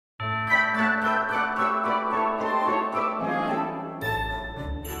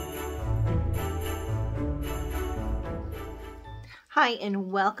Hi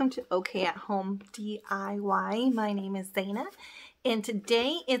and welcome to OK at Home DIY. My name is Zana and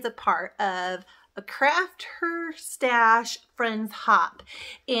today is a part of a Craf Her Stash Friends Hop,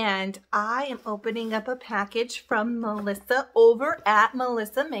 and I am opening up a package from Melissa over at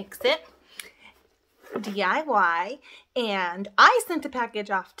Melissa Makes It DIY, and I sent a package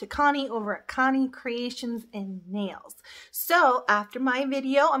off to Connie over at Connie Creations and Nails. So after my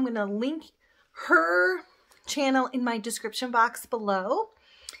video, I'm going to link her channel in my description box below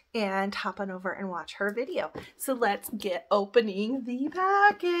and hop on over and watch her video. So let's get opening the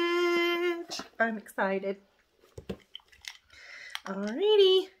package. I'm excited.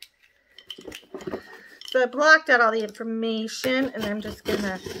 Alrighty. So I blocked out all the information and I'm just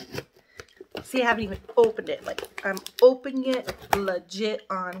gonna see, I haven't even opened it. Like, I'm opening it legit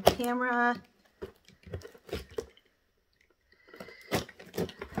on camera.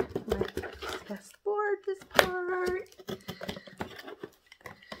 Fast forward this part.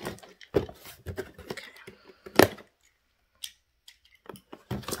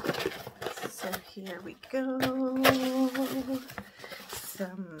 Okay. So here we go.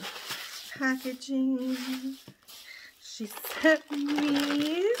 Some packaging. She sent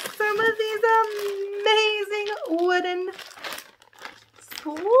me some of these amazing wooden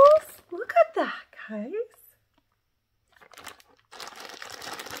spools. Look at that, guys.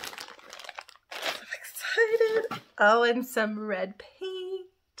 Oh, and some red paint.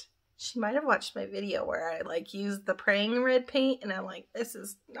 She might have watched my video where I like used the praying red paint and I'm like, this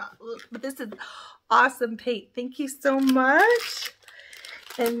is not, but this is awesome paint. Thank you so much.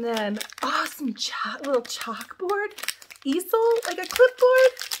 And then awesome little chalkboard easel, like a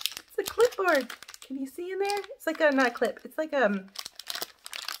clipboard. It's a clipboard. Can you see in there? It's like a, not a clip. It's like I'll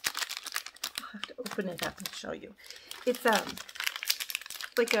have to open it up and show you. It's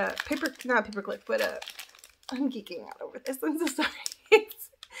like a paper, not a paper clip, but I'm geeking out over this. I'm so sorry.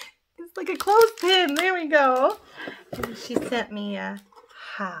 It's like a clothespin. There we go. And she sent me a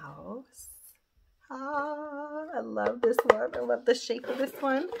house. Ah, I love this one. I love the shape of this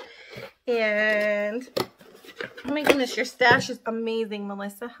one. And oh my goodness, your stash is amazing,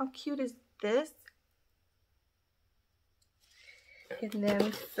 Melissa. How cute is this? And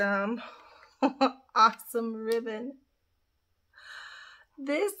then some awesome ribbon.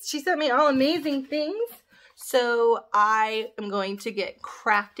 She sent me all amazing things. So I am going to get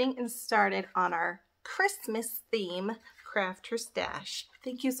crafting and started on our Christmas theme, Craf Her Stash.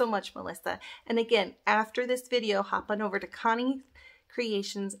 Thank you so much, Melissa. And again, after this video, hop on over to Connie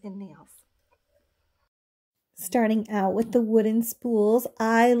Creations and Nails. Starting out with the wooden spools.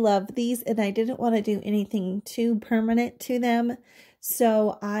 I love these and I didn't want to do anything too permanent to them.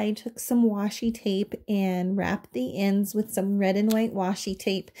 So I took some washi tape and wrapped the ends with some red and white washi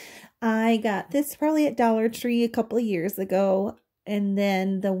tape. I got this probably at Dollar Tree a couple of years ago. And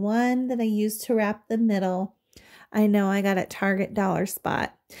then the one that I used to wrap the middle, I know I got at Target Dollar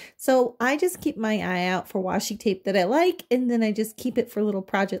Spot. So I just keep my eye out for washi tape that I like. And then I just keep it for little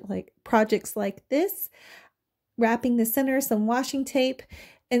projects like this. Wrapping the center, some washing tape.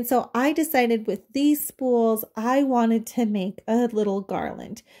 And so I decided with these spools, I wanted to make a little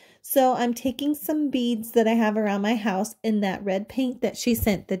garland. So I'm taking some beads that I have around my house in that red paint that she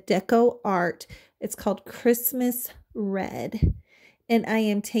sent, the Deco Art. It's called Christmas Red. And I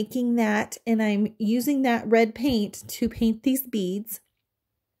am taking that and I'm using that red paint to paint these beads.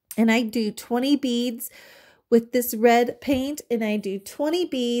 And I do 20 beads with this red paint and I do 20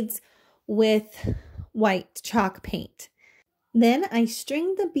 beads with white chalk paint. Then I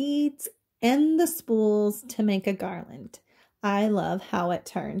string the beads and the spools to make a garland. I love how it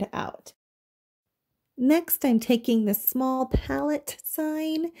turned out. Next, I'm taking the small palette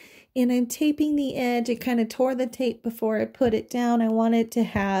sign and I'm taping the edge. I kind of tore the tape before I put it down. I wanted to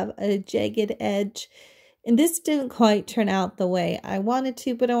have a jagged edge. And this didn't quite turn out the way I wanted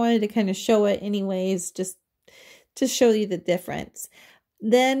to, but I wanted to kind of show it anyways, just to show you the difference.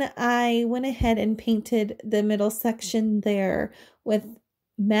 Then I went ahead and painted the middle section there with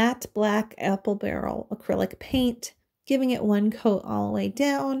matte black apple barrel acrylic paint, giving it one coat all the way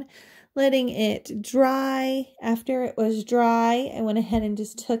down, letting it dry. After it was dry, I went ahead and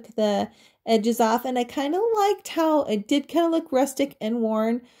just took the edges off, and I kind of liked how it did kind of look rustic and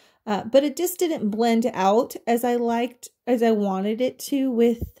worn, but it just didn't blend out as I wanted it to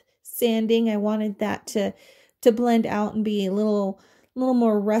with sanding. I wanted that to blend out and be a little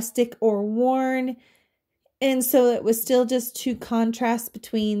more rustic or worn, and so it was still just two contrasts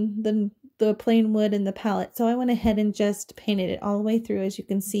between the plain wood and the palette. So I went ahead and just painted it all the way through, as you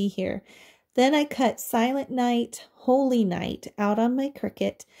can see here. Then I cut Silent Night, Holy Night out on my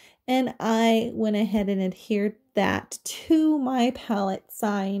Cricut, And I went ahead and adhered that to my palette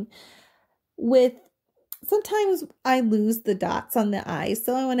sign with, sometimes I lose the dots on the eyes.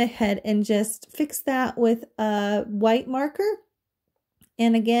 So I went ahead and just fixed that with a white marker.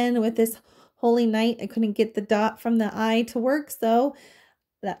 And again, with this Holy Night, I couldn't get the dot from the eye to work. So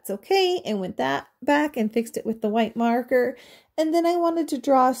that's okay. And went that back and fixed it with the white marker. And then I wanted to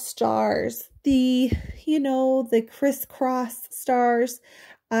draw stars. The crisscross stars.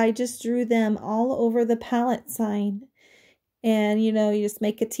 I just drew them all over the palette sign. And, you just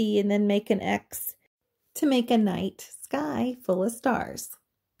make a T and then make an X to make a night sky full of stars.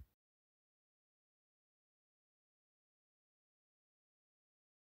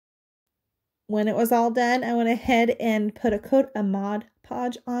 When it was all done, I went ahead and put a coat of Mod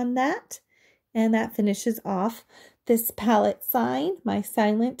Podge on that. And that finishes off this palette sign, my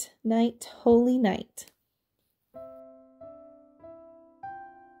Silent Night, Holy Night.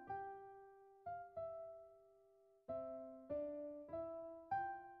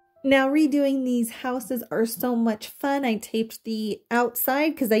 Now redoing these houses are so much fun. I taped the outside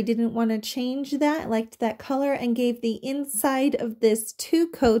because I didn't want to change that. I liked that color, and gave the inside of this 2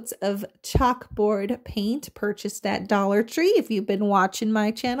 coats of chalkboard paint purchased at Dollar Tree. If you've been watching my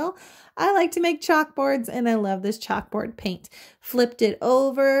channel, I like to make chalkboards and I love this chalkboard paint. Flipped it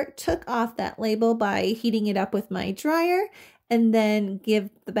over, took off that label by heating it up with my dryer, and then give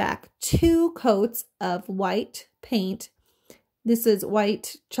the back 2 coats of white paint. This is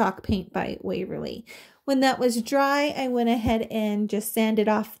white chalk paint by Waverly. When that was dry, I went ahead and just sanded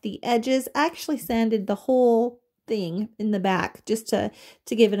off the edges. I actually sanded the whole thing in the back just to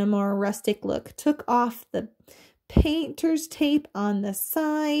give it a more rustic look. Took off the painter's tape on the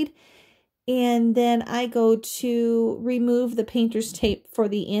side, and then I go to remove the painter's tape for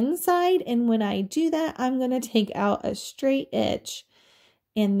the inside. And when I do that, I'm going to take out a straight edge.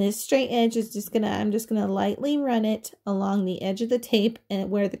 And this straight edge is I'm just gonna lightly run it along the edge of the tape and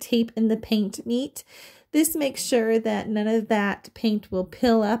where the tape and the paint meet. This makes sure that none of that paint will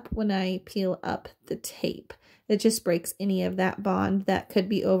peel up when I peel up the tape. It just breaks any of that bond that could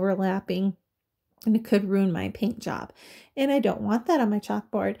be overlapping, and it could ruin my paint job. And I don't want that on my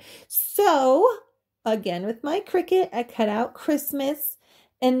chalkboard. So again, with my Cricut, I cut out Christmas.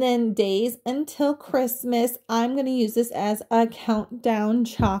 And then days until Christmas. I'm going to use this as a countdown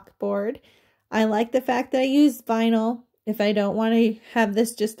chalkboard. I like the fact that I use vinyl. If I don't want to have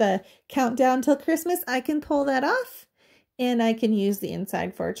this just a countdown till Christmas, I can pull that off. And I can use the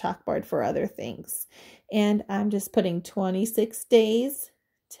inside for a chalkboard for other things. And I'm just putting 26 days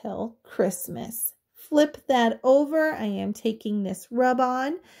till Christmas. Flip that over. I am taking this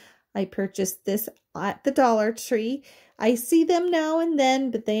rub-on. I purchased this at the Dollar Tree. I see them now and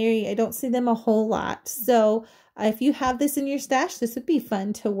then, but I don't see them a whole lot. So if you have this in your stash, this would be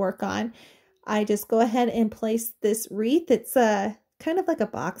fun to work on. I just go ahead and place this wreath. It's kind of like a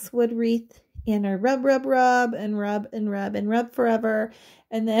boxwood wreath, and I rub, rub, rub, and rub, and rub, and rub forever.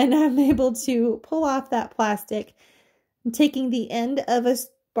 And then I'm able to pull off that plastic. I'm taking the end of a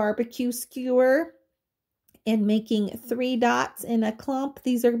barbecue skewer and making 3 dots in a clump.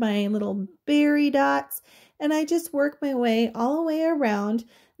 These are my little berry dots. And I just work my way all the way around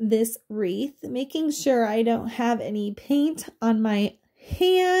this wreath, making sure I don't have any paint on my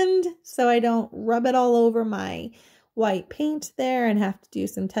hand so I don't rub it all over my white paint there and have to do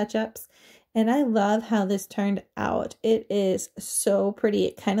some touch-ups. And I love how this turned out. It is so pretty.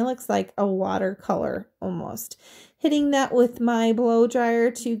 It kind of looks like a watercolor almost. Hitting that with my blow dryer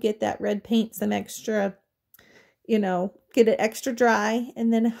to get that red paint some extra, get it extra dry,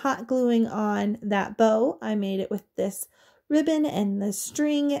 and then hot gluing on that bow. I made it with this ribbon and the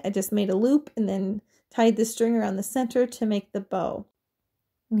string. I just made a loop and then tied the string around the center to make the bow.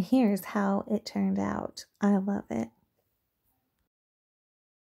 And here's how it turned out. I love it.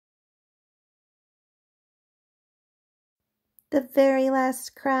 The very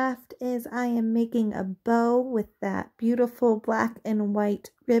last craft is I am making a bow with that beautiful black and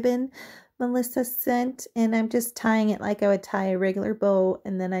white ribbon Melissa sent, and I'm just tying it like I would tie a regular bow,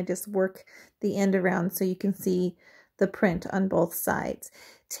 and then I just work the end around so you can see the print on both sides.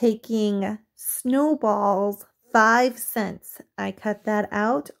 Taking snowballs, 5 cents. I cut that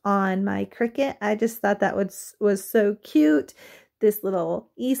out on my Cricut. I just thought that was so cute. This little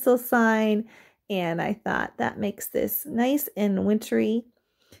easel sign, and I thought that makes this nice and wintry.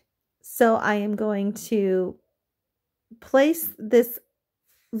 So I am going to place this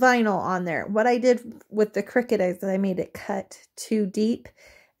vinyl on there. What I did with the Cricut is I made it cut too deep,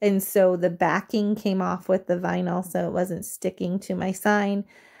 and so the backing came off with the vinyl, so it wasn't sticking to my sign.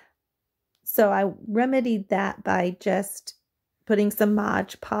 So I remedied that by just putting some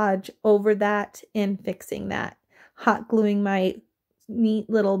Mod Podge over that and fixing that. Hot gluing my neat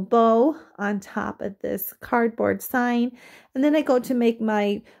little bow on top of this cardboard sign. And then I go to make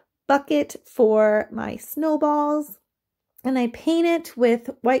my bucket for my snowballs. And I paint it with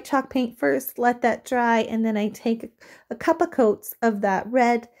white chalk paint first, let that dry, and then I take a couple of coats of that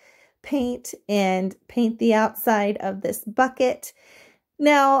red paint and paint the outside of this bucket.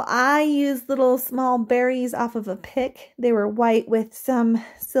 Now, I used little small berries off of a pick. They were white with some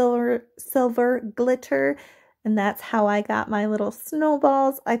silver glitter, and that's how I got my little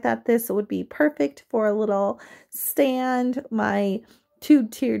snowballs. I thought this would be perfect for a little stand, my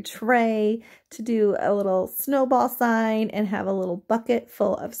two-tiered tray to do a little snowball sign and have a little bucket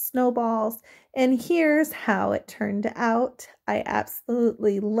full of snowballs. And here's how it turned out. I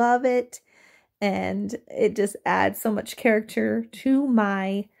absolutely love it. And it just adds so much character to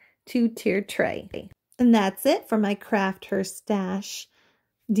my two-tiered tray. And that's it for my Craf Her Stash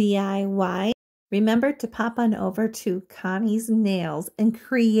DIY. Remember to pop on over to Connie's Nails and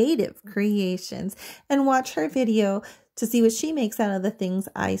Creative Creations and watch her video to see what she makes out of the things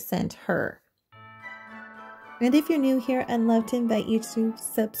I sent her. And if you're new here, I'd love to invite you to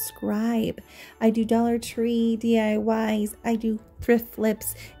subscribe. I do Dollar Tree DIYs, I do thrift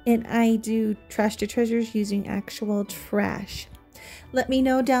flips, and I do trash to treasures using actual trash. Let me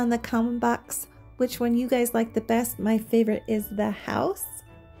know down in the comment box which one you guys like the best. My favorite is the house.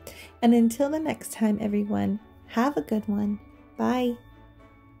 And until the next time, everyone, have a good one. Bye.